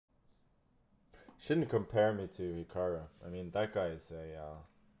Shouldn't compare me to Hikaru. I mean, that guy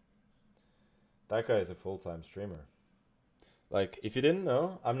is a full-time streamer. Like, if you didn't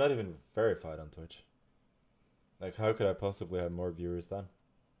know, I'm not even verified on Twitch. Like, how could I possibly have more viewers than?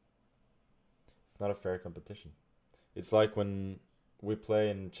 It's not a fair competition. It's like when we play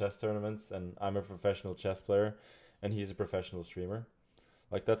in chess tournaments and I'm a professional chess player and he's a professional streamer.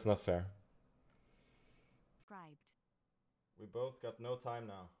 Like, that's not fair. We both got no time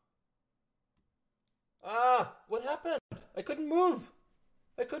now. Ah! What happened? I couldn't move!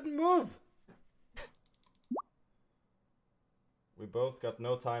 I couldn't move! We both got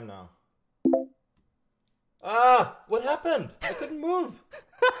no time now. Ah! What happened? I couldn't move!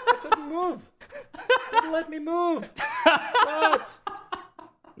 I couldn't move! Didn't let me move! What?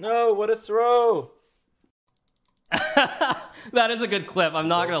 No, what a throw! That is a good clip, I'm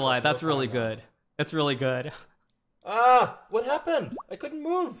not gonna lie, that's really good. It's really good. Ah! What happened? I couldn't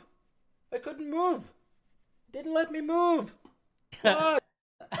move! I couldn't move! Didn't let me move! What?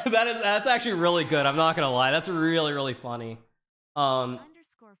 That's actually really good, I'm not gonna lie, that's really, really funny.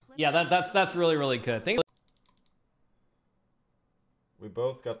 Yeah, that's really, really good. Thank you. We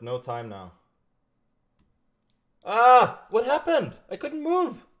both got no time now. Ah! What happened? I couldn't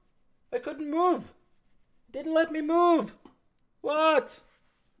move! I couldn't move! Didn't let me move! What?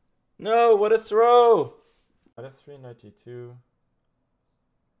 No, what a throw! Out of 392.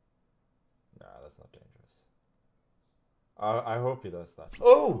 Nah, that's not dangerous. I hope he does that.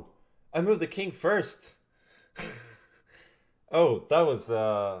 Oh! I moved the king first! Oh, that was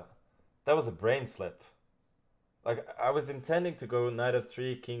a brain slip. Like, I was intending to go knight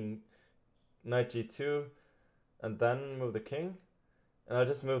f3, king, knight g2, and then move the king, and I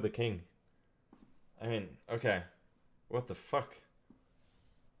just moved the king. I mean, okay, what the fuck?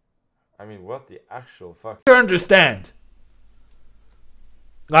 I mean, what the actual fuck? I understand.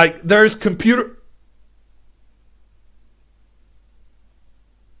 Like, there's computer...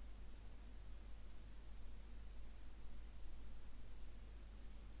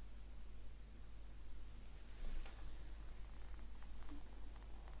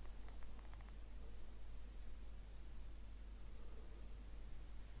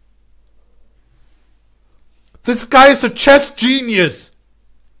 This guy is a chess genius.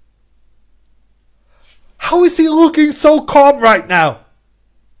 How is he looking so calm right now?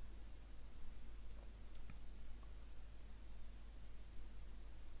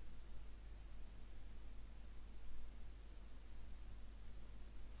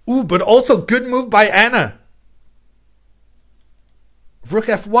 Ooh, but also good move by Anna. Rook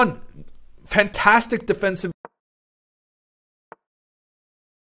f1. Fantastic defensive.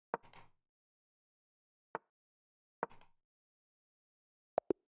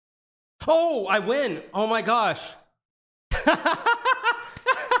 Oh, I win! Oh my gosh.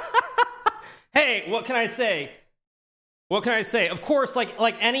 Hey, what can I say? What can I say? Of course,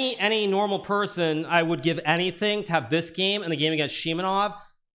 like any normal person, I would give anything to have this game and the game against Shimonov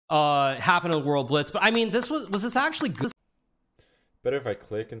happen in the World Blitz. But I mean, was this actually good? Better if I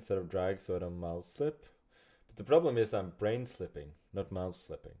click instead of drag so I don't mouse slip. But the problem is I'm brain slipping, not mouse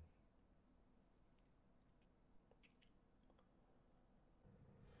slipping.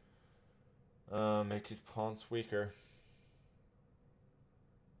 Make his pawns weaker.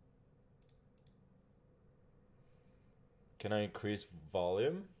 Can I increase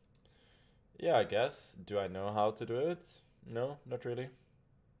volume? Yeah, I guess. Do I know how to do it? No, not really.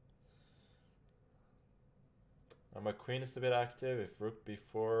 My queen is a bit active. If rook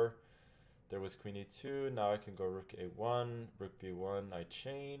b4, there was queen e2. Now I can go rook a1, rook b1. I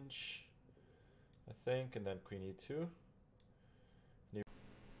change, I think, and then queen e2.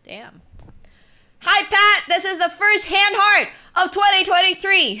 Damn. Hi, Pat! This is the first hand heart of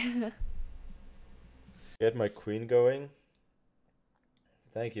 2023! Get my queen going.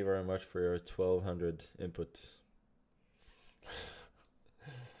 Thank you very much for your 1200 input.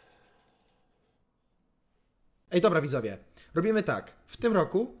 Ej, dobra widzowie. Robimy tak. W tym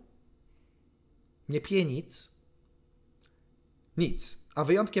roku nie piję nic. Nic. A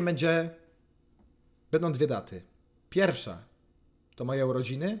wyjątkiem będą dwie daty. Pierwsza to moje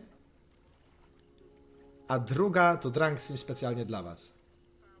urodziny, a druga to DRUNKSTREAM specjalnie dla was.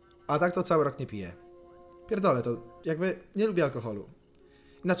 A tak to cały rok nie piję. Pierdolę, to jakby nie lubię alkoholu.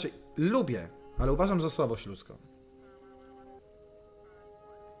 Inaczej, lubię, ale uważam za słabość ludzką.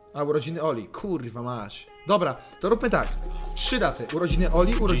 A urodziny Oli, kurwa masz. Dobra, to róbmy tak. 3 daty. Urodziny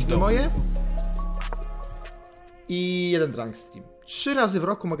Oli, urodziny moje i 1 DRUNKSTREAM. 3 razy w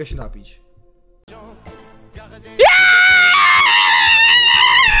roku mogę się napić.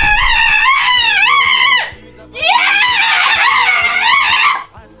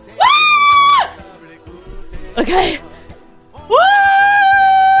 Okay. Woo!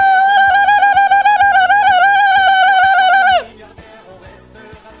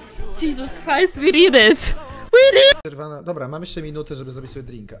 Jesus Christ, we did it! We did! Dobra, mam jeszcze minutę, żeby zrobić sobie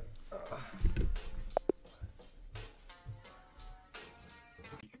drinka.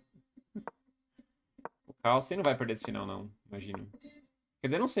 O Carlsen não vai perder esse final, não. Imagino. Quer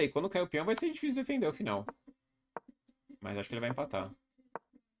dizer, não sei. Quando cair o peão vai ser difícil defender o final. Mas acho que ele vai empatar.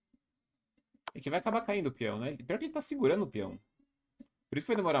 E que vai acabar caindo o peão, né? Pior que ele tá segurando o peão. Por isso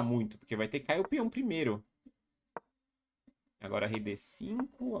que vai demorar muito. Porque vai ter que cair o peão primeiro. Agora rei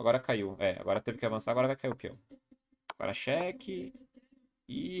D5. Agora caiu. É, agora teve que avançar. Agora vai cair o peão. Agora cheque.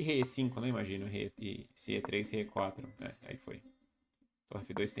 E rei E5, né? Imagino. Se E3, rei E4. É, aí foi. Torre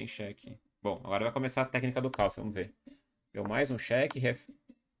F2 tem cheque. Bom, agora vai começar a técnica do Carlsen. Vamos ver. Deu mais um cheque.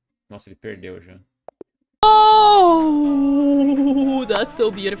 Nossa, ele perdeu já. Oh, that's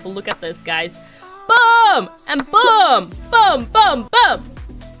so beautiful. Look at this, guys. Boom! And boom! Boom, boom, boom!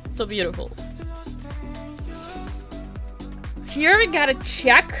 So beautiful. Here we gotta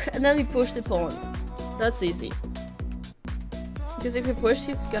check, and then we push the pawn. That's easy. Because if we push,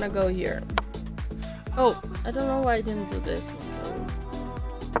 he's gonna go here. Oh, I don't know why I didn't do this one, though.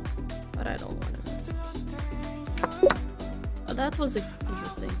 But I don't want to. Oh, that was an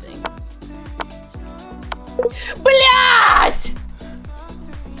interesting thing. Блять!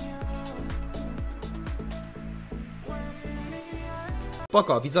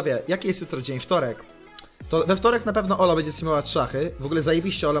 Spoko, widzowie, jaki jest jutro dzień? Wtorek. To we wtorek na pewno Olo będzie streamować szachy. W ogóle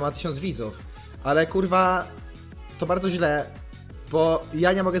zajebiście, Olo ma 1000 widzów. Ale kurwa, to bardzo źle, bo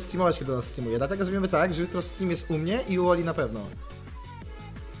ja nie mogę streamować, kiedy on streamuje. Dlatego zrobimy tak, że jutro stream jest u mnie i u Oli na pewno.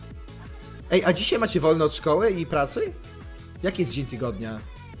 Ej, a dzisiaj macie wolne od szkoły i pracy? Jaki jest dzień tygodnia?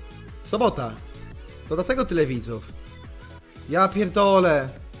 Sobota. To dlatego tyle widzów. Ja pierdolę.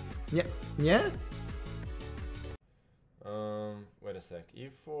 Nie? Wait a sec.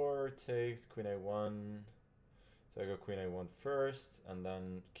 E4 takes queen a1. So I go queen a1 first, and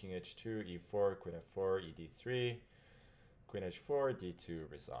then king h2, e4, queen f4, ed3, queen h4,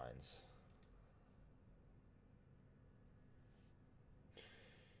 d2 resigns.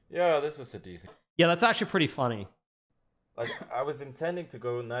 Yeah, this is a decent. Yeah, that's actually pretty funny. Like, I was intending to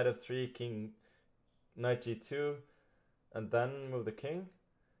go knight f3, knight g2, and then move the king,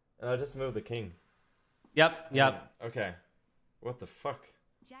 and I just moved the king. Yep. Okay. What the fuck?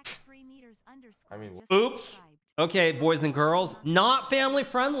 I mean, Oops. Okay, boys and girls, not family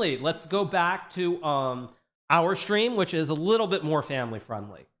friendly. Let's go back to our stream, which is a little bit more family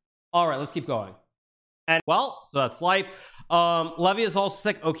friendly. All right, let's keep going. And well, so that's life. Levy is also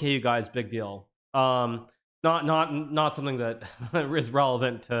sick. Okay, you guys, big deal. Not something that is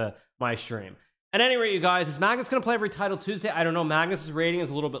relevant to my stream. At any rate, you guys, is Magnus going to play every title Tuesday? I don't know. Magnus's rating is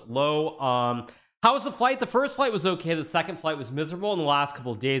a little bit low. How was the flight? The first flight was okay. The second flight was miserable, and the last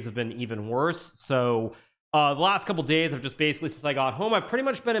couple of days have been even worse. So the last couple of days have just basically, since I got home, I've pretty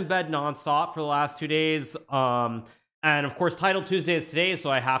much been in bed nonstop for the last 2 days. And of course, title Tuesday is today, so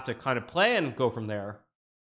I have to kind of play and go from there.